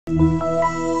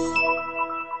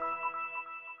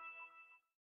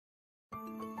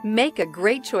Make a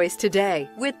great choice today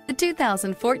with the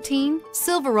 2014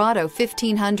 Silverado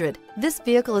 1500. This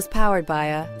vehicle is powered by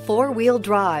a 4-wheel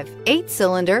drive,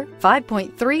 8-cylinder,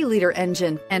 5.3-liter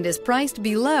engine and is priced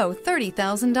below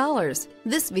 $30,000.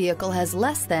 This vehicle has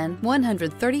less than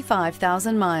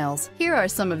 135,000 miles. Here are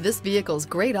some of this vehicle's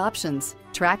great options: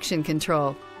 traction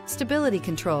control, stability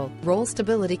control, roll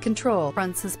stability control,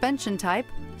 front suspension type,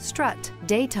 strut,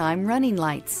 daytime running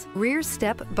lights, rear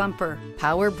step bumper,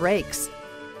 power brakes.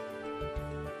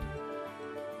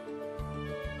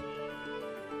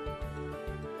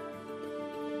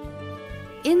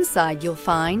 Inside you'll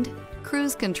find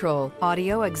cruise control,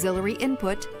 audio auxiliary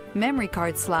input, memory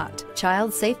card slot,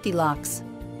 child safety locks,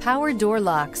 power door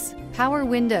locks, power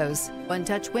windows,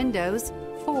 one-touch windows,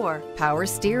 4 power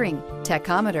steering,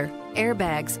 tachometer,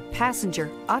 airbags, passenger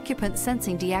occupant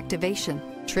sensing deactivation,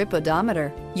 trip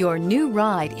odometer. Your new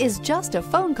ride is just a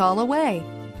phone call away.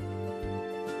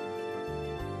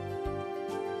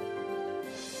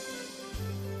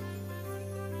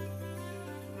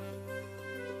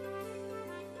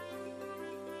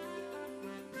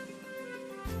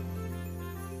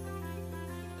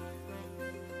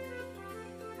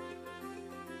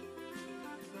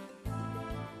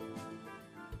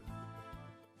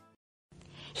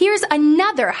 Here's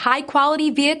another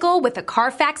high-quality vehicle with a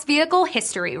Carfax Vehicle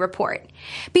History Report.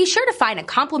 Be sure to find a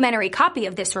complimentary copy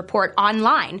of this report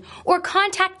online or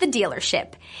contact the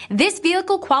dealership. This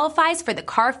vehicle qualifies for the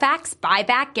Carfax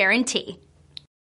Buyback Guarantee.